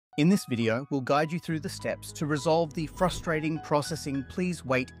In this video, we'll guide you through the steps to resolve the frustrating processing please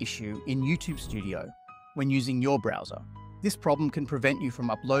wait issue in YouTube Studio when using your browser. This problem can prevent you from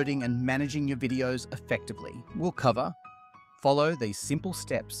uploading and managing your videos effectively. We'll follow these simple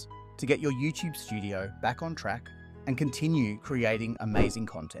steps to get your YouTube Studio back on track and continue creating amazing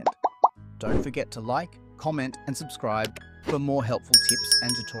content. Don't forget to like, comment, and subscribe for more helpful tips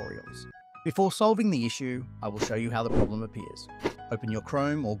and tutorials. Before solving the issue, I will show you how the problem appears. Open your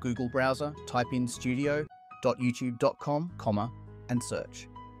Chrome or Google browser, type in studio.youtube.com, and search.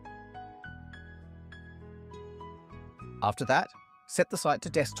 After that, set the site to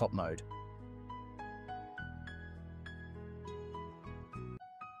desktop mode.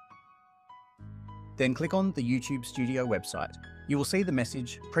 Then click on the YouTube Studio website. You will see the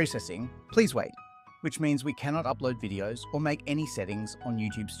message, "Processing, please wait," which means we cannot upload videos or make any settings on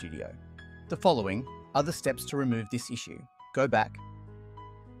YouTube Studio. The following are the steps to remove this issue. Go back,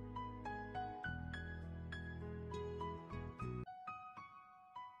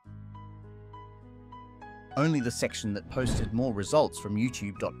 only the section that posted more results from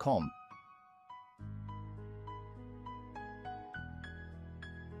youtube.com.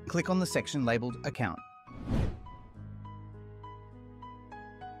 Click on the section labeled Account.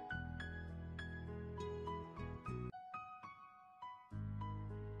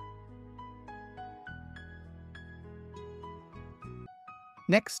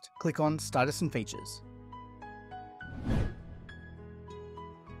 Next, click on Status and Features.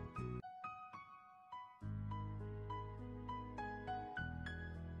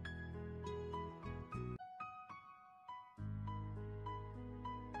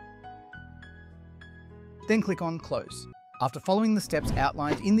 Then click on Close. After following the steps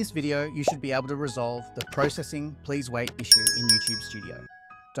outlined in this video, you should be able to resolve the processing please wait issue in YouTube Studio.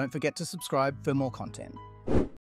 Don't forget to subscribe for more content.